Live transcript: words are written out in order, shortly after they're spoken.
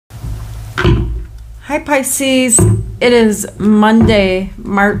Hi Pisces, it is Monday,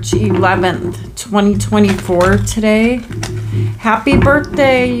 March 11th, 2024 today. Happy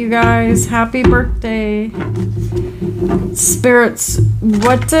birthday, you guys. Happy birthday. Spirits,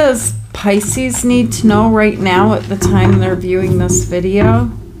 what does Pisces need to know right now at the time they're viewing this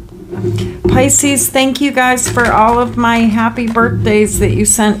video? Pisces, thank you guys for all of my happy birthdays that you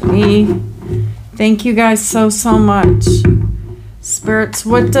sent me. Thank you guys so much. Spirits,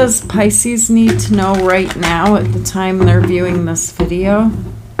 what does Pisces need to know right now at the time they're viewing this video?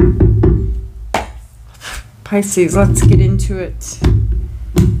 Pisces, let's get into it.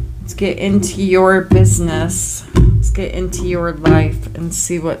 Let's get into your business. Let's get into your life and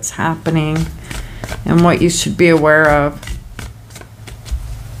see what's happening and what you should be aware of.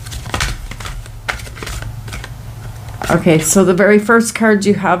 Okay, so the very first card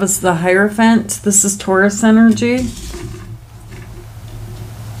you have is the Hierophant. This is Taurus energy.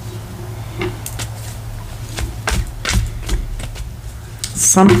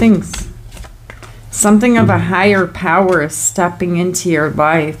 Something of a higher power is stepping into your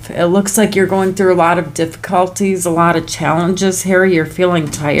life. It looks like you're going through a lot of difficulties, a lot of challenges here. You're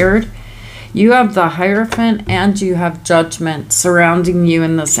feeling tired. You have the Hierophant and you have Judgment surrounding you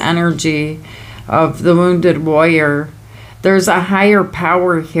in this energy of the wounded warrior. There's a higher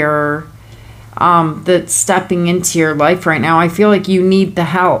power here that's stepping into your life right now. I feel like you need the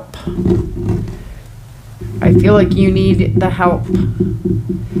help. I feel like you need the help.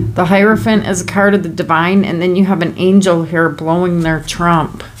 The Hierophant is a card of the divine, and then you have an angel here blowing their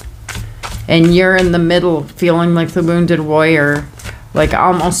trump. And you're in the middle, feeling like the wounded warrior, like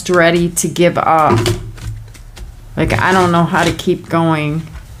almost ready to give up. Like, I don't know how to keep going.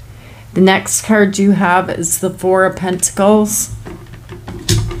 The next card you have is the Four of Pentacles.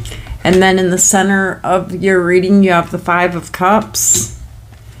 And then in the center of your reading, you have the Five of Cups,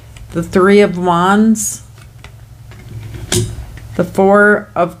 the Three of Wands, the Four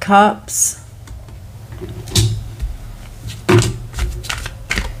of Cups,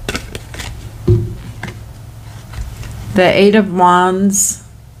 the Eight of Wands,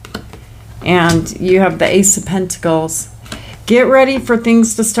 and you have the Ace of Pentacles. Get ready for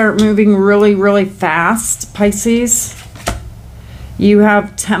things to start moving really fast, Pisces. You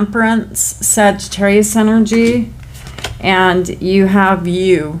have Temperance, Sagittarius energy, and you have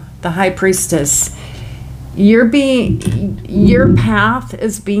you, the High Priestess. Your path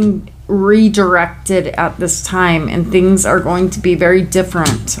is being redirected at this time, and things are going to be very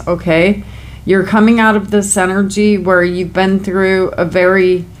different, okay? You're coming out of this energy where you've been through a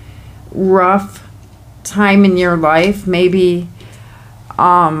very rough time in your life, maybe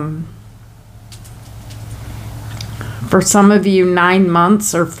for some of you 9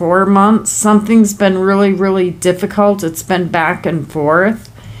 months or 4 months. Something's been really difficult. It's been back and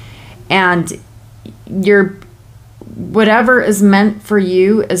forth, and whatever is meant for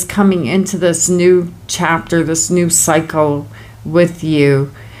you is coming into this new chapter, this new cycle with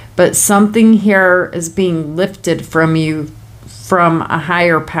you. But something here is being lifted from you from a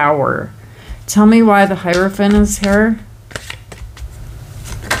higher power. Tell me why the Hierophant is here.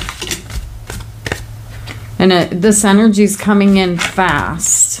 And this energy is coming in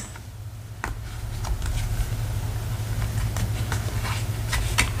fast.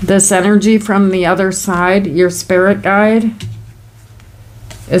 This energy from the other side, your spirit guide,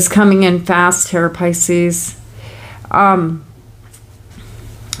 is coming in fast here, Pisces.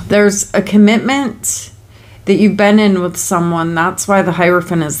 There's a commitment that you've been in with someone. That's why the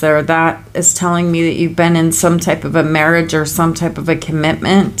Hierophant is there. That is telling me that you've been in some type of a marriage or some type of a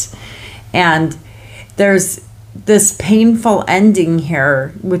commitment. And there's this painful ending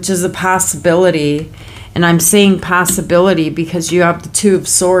here, which is a possibility. And I'm saying possibility because you have the Two of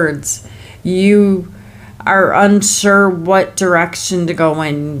Swords. You are unsure what direction to go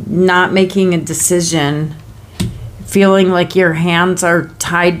in, not making a decision, feeling like your hands are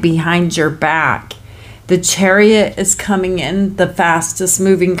tied behind your back. The Chariot is coming in, the fastest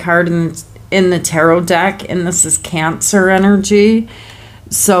moving card in the tarot deck, and this is Cancer energy.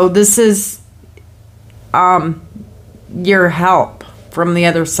 So this is your help from the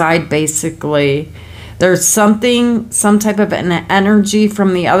other side, basically. There's some type of an energy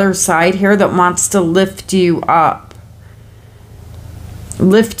from the other side here that wants to lift you up.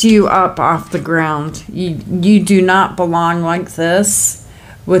 Lift you up off the ground. You do not belong like this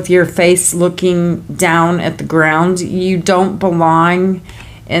with your face looking down at the ground. You don't belong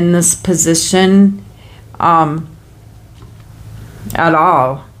in this position at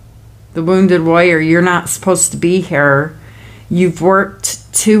all. The wounded warrior, you're not supposed to be here. You've worked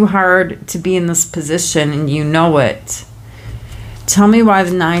too hard to be in this position and you know it. Tell me why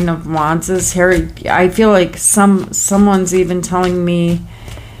the Nine of Wands is here. I feel like someone's even telling me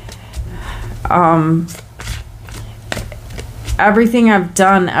everything I've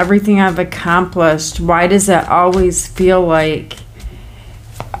done, everything I've accomplished, why does it always feel like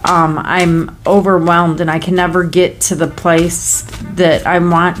I'm overwhelmed and I can never get to the place that I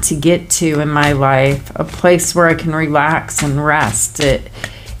want to get to in my life, a place where I can relax and rest. It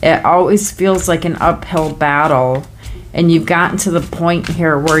always feels like an uphill battle, and you've gotten to the point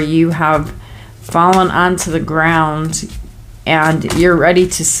here where you have fallen onto the ground and you're ready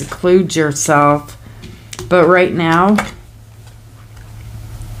to seclude yourself. But right now,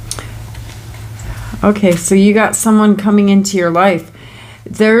 okay, so you got someone coming into your life.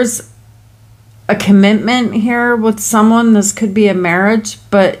 There's a commitment here with someone. This could be a marriage,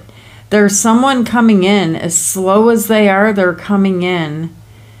 but there's someone coming in. As slow as they are, they're coming in.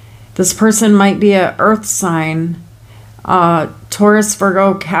 This person might be an earth sign, Taurus,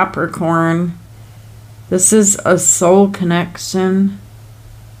 Virgo, Capricorn. This is a soul connection.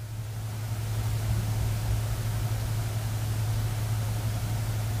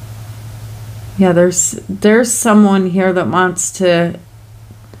 Yeah, there's someone here that wants to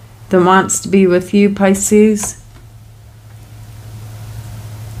be with you, Pisces.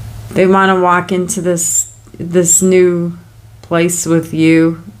 They want to walk into this new place with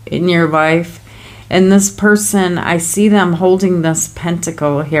you in your life. And this person, I see them holding this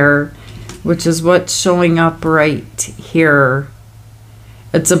pentacle here, which is what's showing up right here.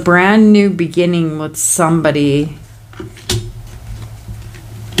 It's a brand new beginning with somebody.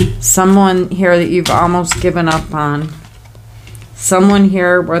 Someone here that you've almost given up on. Someone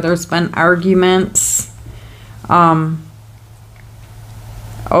here where there's been arguments over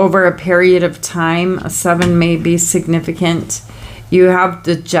a period of time. A 7 may be significant. You have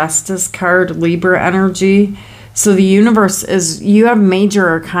the Justice card, Libra energy. So the universe is, you have major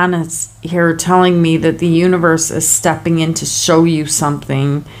arcana here telling me that the universe is stepping in to show you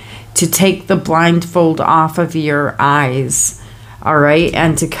something, to take the blindfold off of your eyes. All right,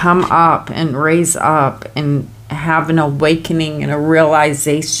 and to come up and raise up and have an awakening and a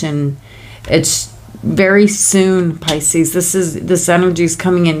realization. It's very soon, Pisces. This energy is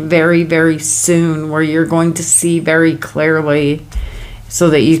coming in very, very soon, where you're going to see very clearly so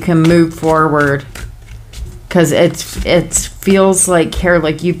that you can move forward. Because it feels like here,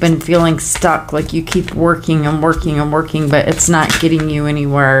 like you've been feeling stuck, like you keep working and working and working, but it's not getting you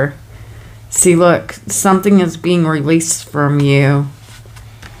anywhere. See, look, something is being released from you.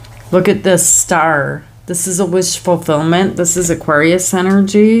 Look at this star. This is a wish fulfillment. This is Aquarius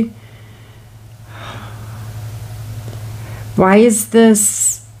energy. Why is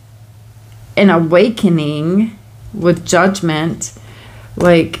this an awakening with Judgment?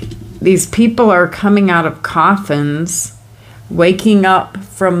 Like, these people are coming out of coffins, waking up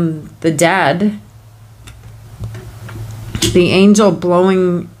from the dead. The angel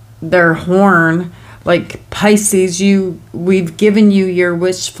blowing their horn, like, Pisces, we've given you your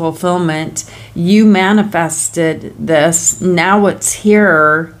wish fulfillment. You manifested this. Now it's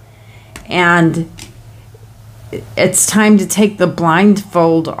here, and it's time to take the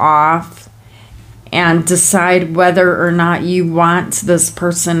blindfold off and decide whether or not you want this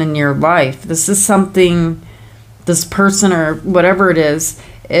person in your life. This is something, this person or whatever it is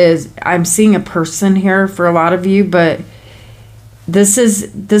I'm seeing a person here for a lot of you, but this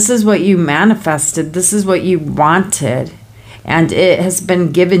is what you manifested. This is what you wanted, and it has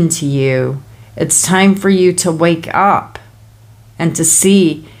been given to you. It's time for you to wake up and to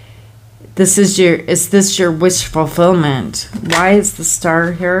see, is this your wish fulfillment? Why is the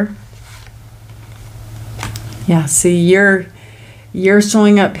star here? Yeah, see, you're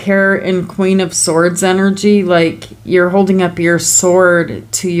showing up here in Queen of Swords energy, like you're holding up your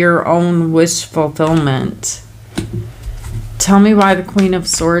sword to your own wish fulfillment. Tell me why the Queen of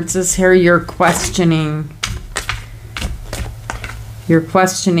Swords is here. You're questioning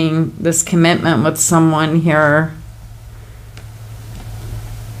this commitment with someone here,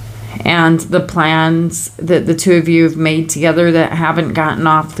 and the plans that the two of you have made together that haven't gotten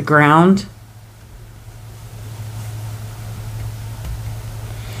off the ground.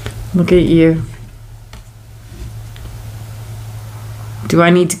 Look at you. Do I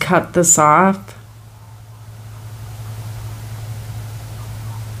need to cut this off?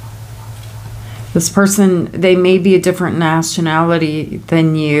 This person, they may be a different nationality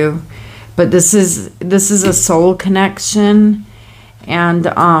than you, but this is a soul connection, and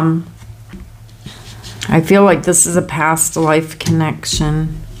I feel like this is a past life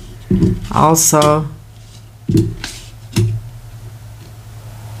connection also.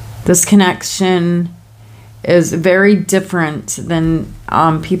 This connection is very different than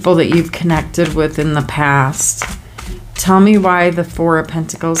people that you've connected with in the past. Tell me why the Four of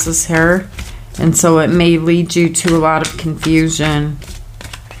Pentacles is here. And so it may lead you to a lot of confusion.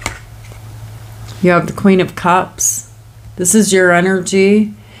 You have the Queen of Cups. This is your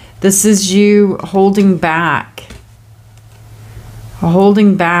energy. This is you holding back.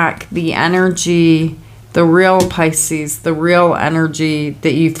 Holding back the energy, the real Pisces, the real energy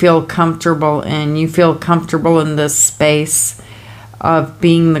that you feel comfortable in. You feel comfortable in this space of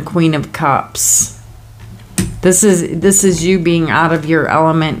being the Queen of Cups. This is you being out of your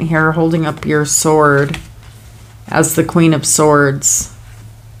element here, holding up your sword as the Queen of Swords.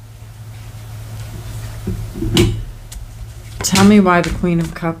 Tell me why the Queen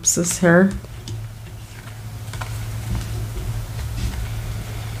of Cups is here.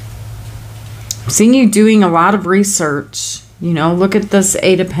 I'm seeing you doing a lot of research. You know, look at this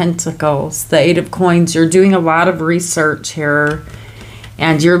Eight of Pentacles, the Eight of Coins. You're doing a lot of research here.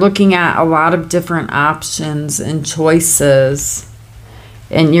 And you're looking at a lot of different options and choices.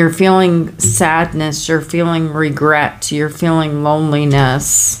 And you're feeling sadness. You're feeling regret. You're feeling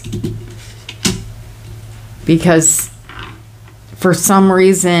loneliness. Because for some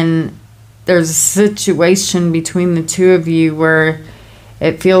reason, there's a situation between the two of you where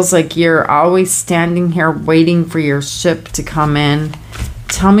it feels like you're always standing here waiting for your ship to come in.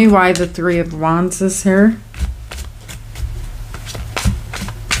 Tell me why the Three of Wands is here.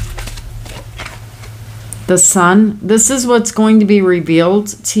 The Sun. This is what's going to be revealed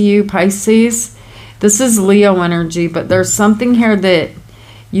to you, Pisces. This is Leo energy, but there's something here that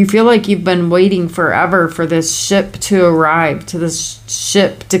you feel like you've been waiting forever for this ship to arrive, to this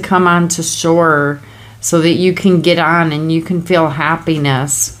ship to come onto shore so that you can get on and you can feel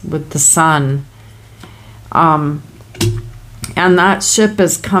happiness with the Sun. And that ship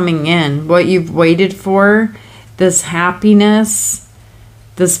is coming in. What you've waited for, this happiness,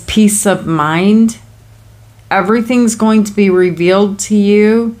 this peace of mind, everything's going to be revealed to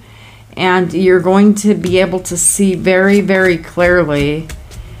you, and you're going to be able to see very, very clearly.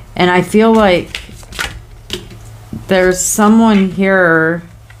 And I feel like there's someone here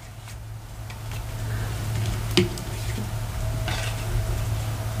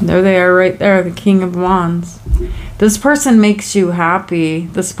there they are right there, the King of Wands. This person makes you happy.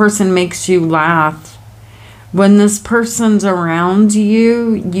 This person makes you laugh. When this person's around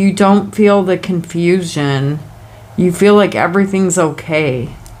you, you don't feel the confusion. You feel like everything's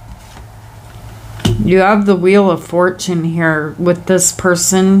okay. You have the Wheel of Fortune here with this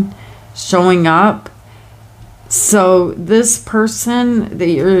person showing up. So this person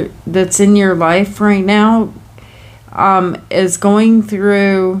that's in your life right now is going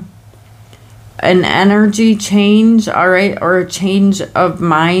through an energy change, all right, or a change of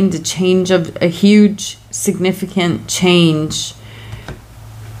mind, a huge significant change.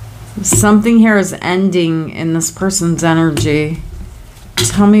 Something here is ending in this person's energy.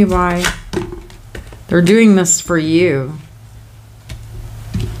 Tell me why. They're doing this for you.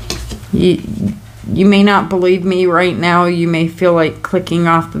 You may not believe me right now. You may feel like clicking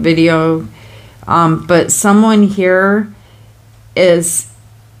off the video. But someone here is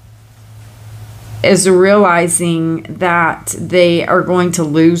realizing that they are going to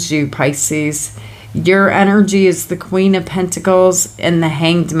lose you, Pisces. Your energy is the Queen of Pentacles and the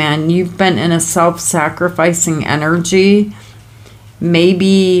Hanged Man. You've been in a self-sacrificing energy.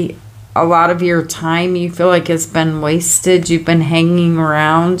 Maybe a lot of your time you feel like has been wasted. You've been hanging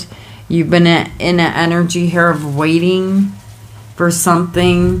around. You've been in an energy here of waiting for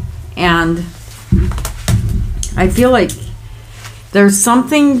something. And I feel like there's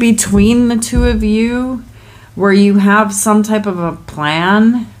something between the two of you where you have some type of a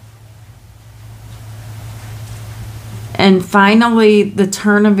plan. And finally, the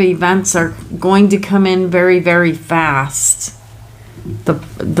turn of events are going to come in very, very fast.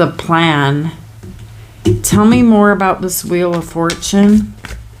 The plan. Tell me more about this Wheel of Fortune.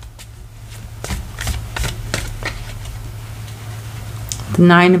 The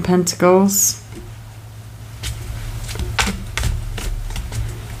Nine of Pentacles.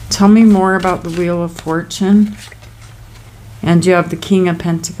 Tell me more about the Wheel of Fortune. And you have the King of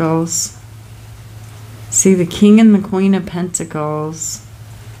Pentacles. See, the King and the Queen of Pentacles.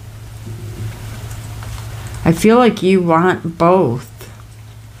 I feel like you want both.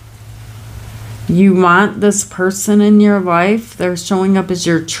 You want this person in your life. They're showing up as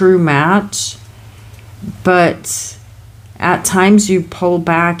your true match. But at times you pull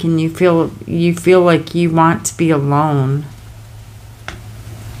back and you feel like you want to be alone.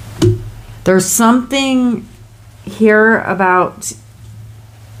 There's something here about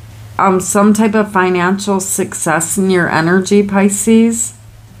some type of financial success in your energy, Pisces.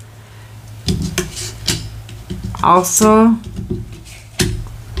 Also,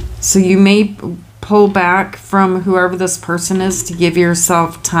 so you may pull back from whoever this person is to give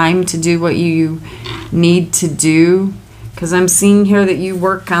yourself time to do what you need to do. Because I'm seeing here that you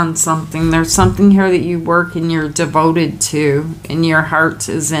work on something. There's something here that you work and you're devoted to, and your heart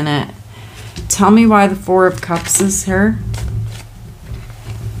is in it. Tell me why the Four of Cups is here.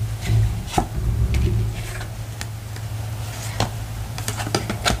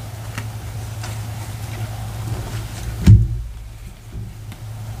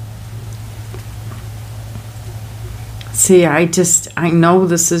 See, I know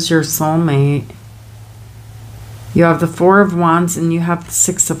this is your soulmate. You have the Four of Wands and you have the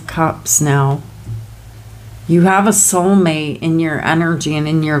Six of Cups now. You have a soulmate in your energy and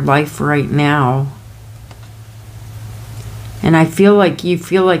in your life right now. And I feel like you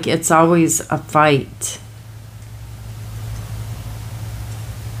feel like it's always a fight.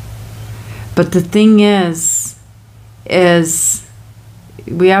 But the thing is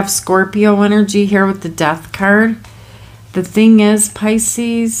we have Scorpio energy here with the Death card. The thing is,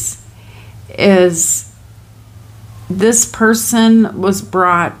 Pisces, is this person was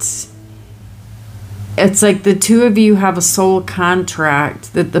brought, it's like the two of you have a soul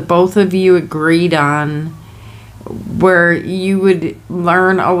contract that the both of you agreed on, where you would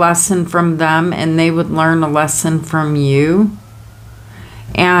learn a lesson from them and they would learn a lesson from you.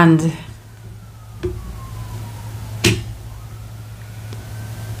 And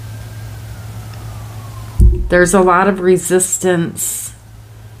there's a lot of resistance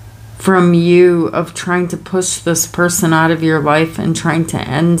from you of trying to push this person out of your life and trying to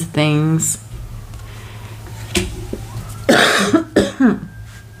end things.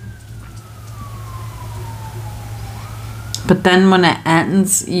 But then when it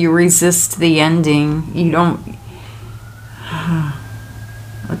ends, you resist the ending. You don't...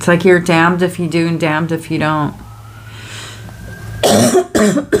 It's like you're damned if you do and damned if you don't.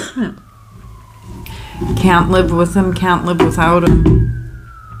 Can't live with him, can't live without him.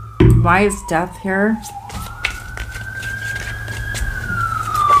 Why is Death here?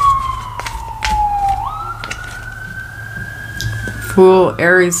 Fool,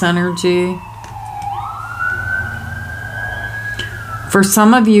 Aries energy. For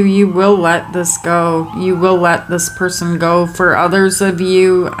some of you, you will let this go. You will let this person go. For others of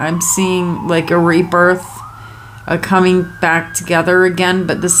you, I'm seeing like a rebirth, a coming back together again.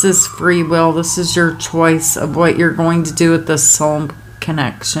 But this is free will. This is your choice of what you're going to do with this soul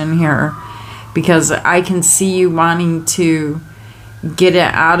connection here. Because I can see you wanting to get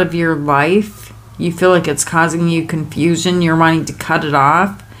it out of your life. You feel like it's causing you confusion. You're wanting to cut it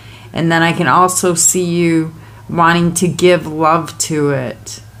off. And then I can also see you wanting to give love to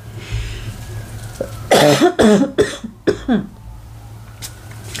it.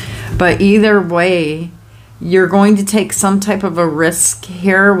 But either way, you're going to take some type of a risk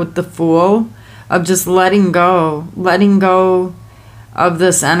here with the Fool of just letting go of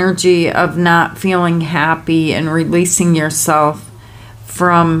this energy of not feeling happy and releasing yourself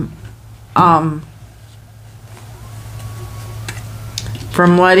from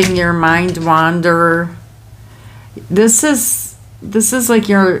letting your mind wander. This is like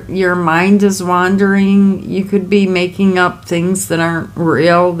your mind is wandering. You could be making up things that aren't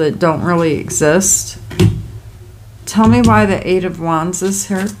real, that don't really exist. Tell me why the Eight of Wands is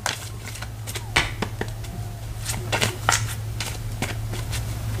here.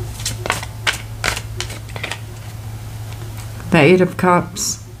 The Eight of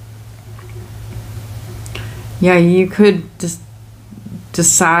Cups. Yeah, you could just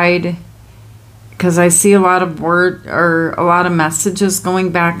decide, because I see a lot of a lot of messages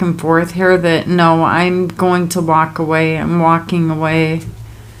going back and forth here that no, I'm going to walk away. I'm walking away.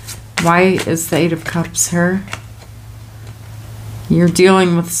 Why is the Eight of Cups here? You're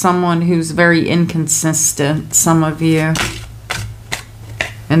dealing with someone who's very inconsistent, some of you.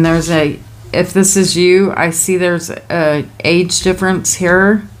 And if this is you, I see there's a age difference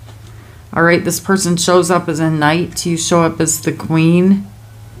here. All right, this person shows up as a knight. You show up as the queen.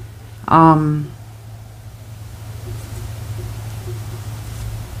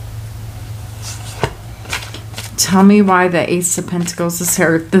 Tell me why the Ace of Pentacles is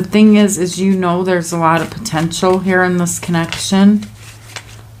here. The thing is you know there's a lot of potential here in this connection.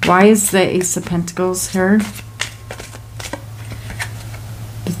 Why is the Ace of Pentacles here?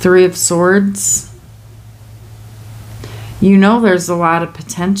 The Three of Swords. You know there's a lot of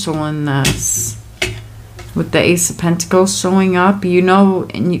potential in this. With the Ace of Pentacles showing up, you know,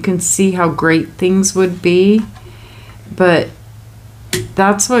 and you can see how great things would be. But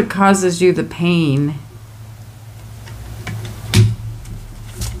That's what causes you the pain.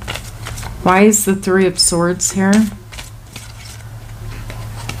 Why is the Three of Swords here?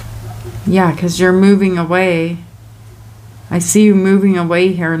 Yeah, because you're moving away. I see you moving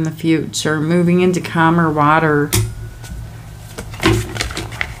away here in the future, moving into calmer water.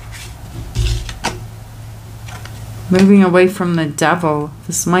 Moving away from the devil.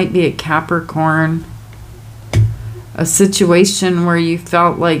 This might be a Capricorn. A situation where you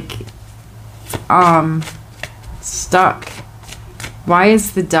felt like stuck. Why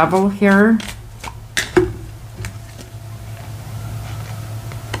is the devil here?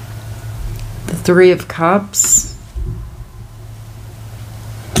 The Three of Cups.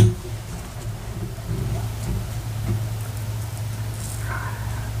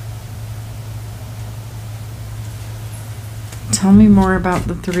 Tell me more about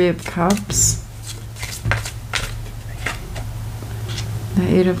the Three of Cups. The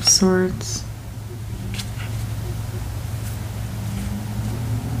Eight of Swords.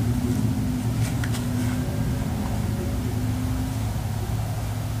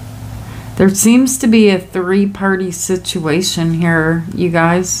 There seems to be a three-party situation here, you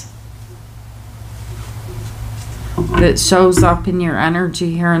guys, that shows up in your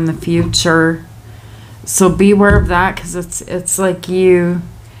energy here in the future. So beware of that, because it's like you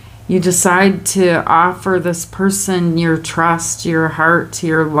decide to offer this person your trust, your heart,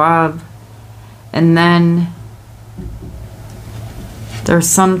 your love, and then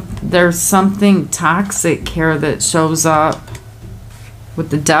there's something toxic here that shows up with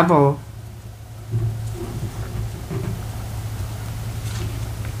the devil.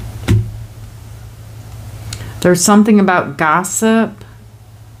 There's something about gossip,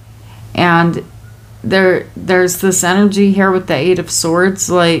 and there's this energy here with the Eight of Swords,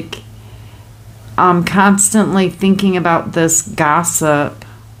 like I'm constantly thinking about this gossip.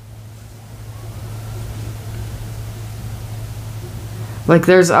 Like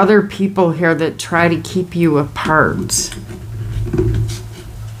there's other people here that try to keep you apart.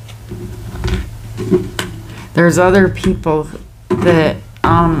 There's other people that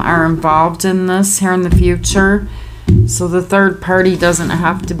are involved in this here in the future. So the third party doesn't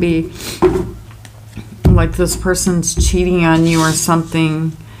have to be like this person's cheating on you or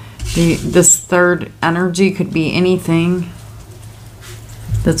something. This third energy could be anything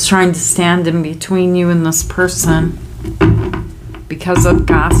that's trying to stand in between you and this person because of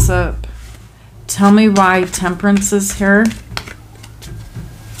gossip. Tell me why Temperance is here.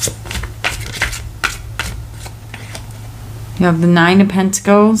 You have the Nine of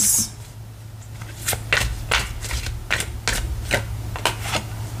Pentacles.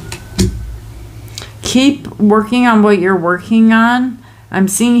 Keep working on what you're working on. I'm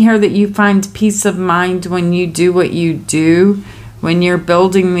seeing here that you find peace of mind when you do what you do. When you're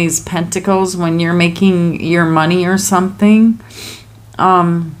building these pentacles, when you're making your money or something.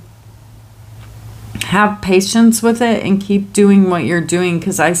 Have patience with it and keep doing what you're doing,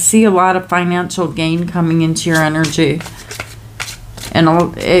 because I see a lot of financial gain coming into your energy.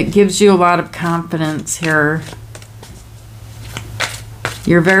 And it gives you a lot of confidence here.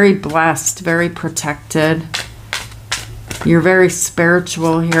 You're very blessed, very protected. You're very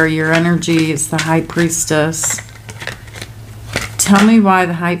spiritual here. Your energy is the High Priestess. Tell me why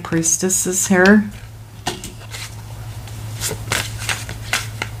the High Priestess is here.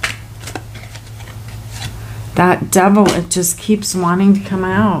 That devil, it just keeps wanting to come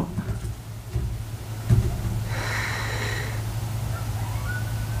out.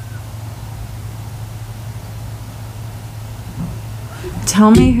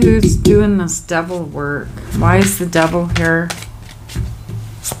 Tell me who's doing this devil work. Why is the devil here?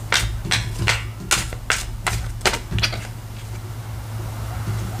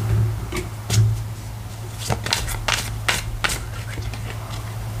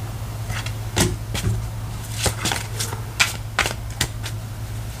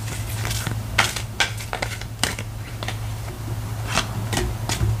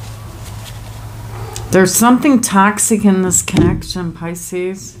 There's something toxic in this connection,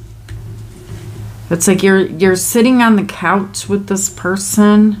 Pisces. It's like you're sitting on the couch with this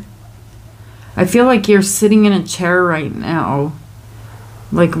person. I feel like you're sitting in a chair right now,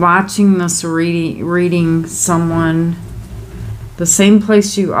 like watching this reading someone, the same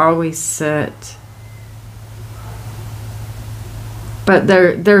place you always sit. But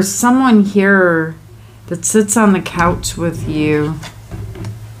there's someone here that sits on the couch with you.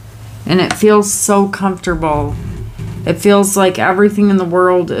 And it feels so comfortable. It feels like everything in the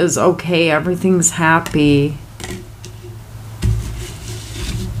world is okay. Everything's happy.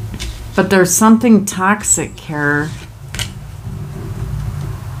 But there's something toxic here.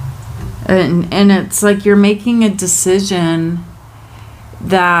 And it's like you're making a decision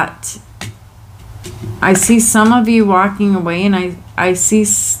that I see some of you walking away, and I see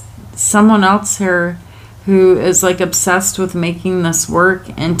someone else here who is like obsessed with making this work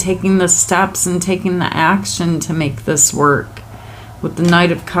and taking the steps and taking the action to make this work with the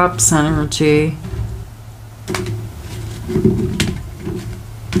Knight of Cups energy.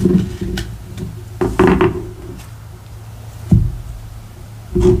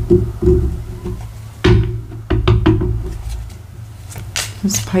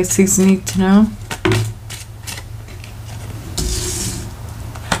 Does Pisces need to know?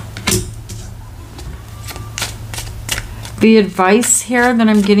 The advice here that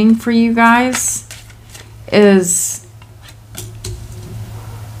I'm getting for you guys is,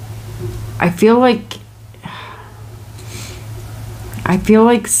 I feel like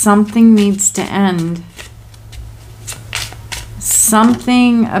something needs to end.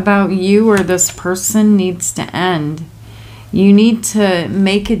 Something about you or this person needs to end. You need to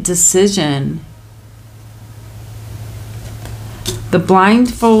make a decision. The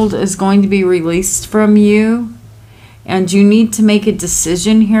blindfold is going to be released from you, and you need to make a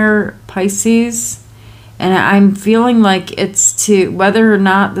decision here, Pisces. And I'm feeling like it's to whether or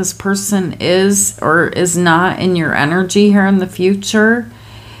not this person is or is not in your energy here in the future.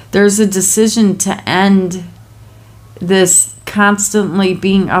 There's a decision to end this constantly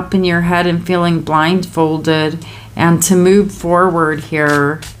being up in your head and feeling blindfolded, and to move forward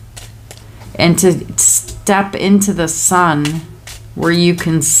here and to step into the sun where you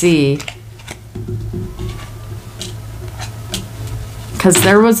can see. Because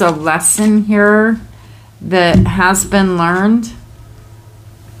there was a lesson here that has been learned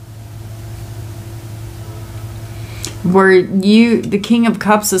where the King of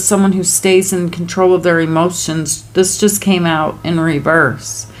Cups is someone who stays in control of their emotions. This just came out in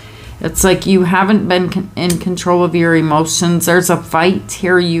reverse. It's like you haven't been in control of your emotions. There's a fight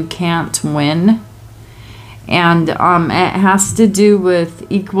here you can't win. And it has to do with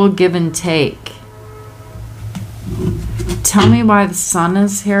equal give and take. Tell me why the Sun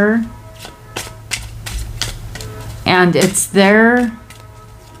is here. And it's there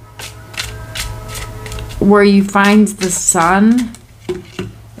where you find the Sun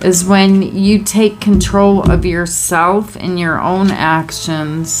is when you take control of yourself and your own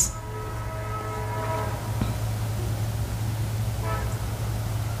actions.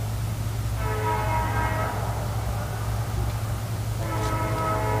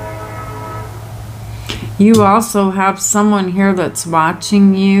 You also have someone here that's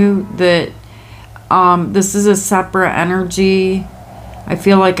watching you that this is a separate energy. I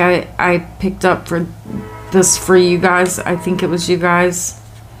feel like I picked up for this for you guys. I think it was you guys.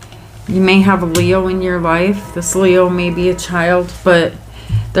 You may have a Leo in your life. This Leo may be a child, but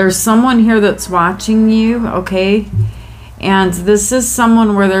there's someone here that's watching you, okay? And this is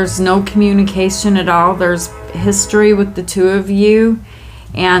someone where there's no communication at all. There's history with the two of you.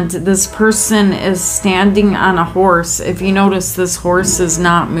 And this person is standing on a horse. If you notice, this horse is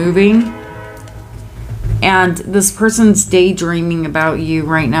not moving. And this person's daydreaming about you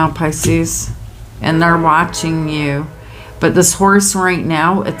right now, Pisces. And they're watching you. But this horse right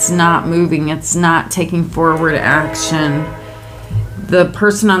now, it's not moving. It's not taking forward action. The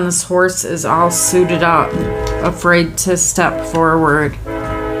person on this horse is all suited up, afraid to step forward.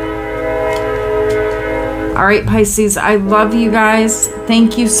 All right, Pisces, I love you guys.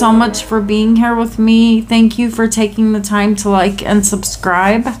 Thank you so much for being here with me. Thank you for taking the time to like and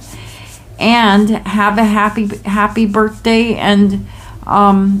subscribe. And have a happy birthday. And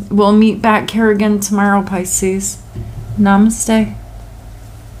we'll meet back here again tomorrow, Pisces. Namaste.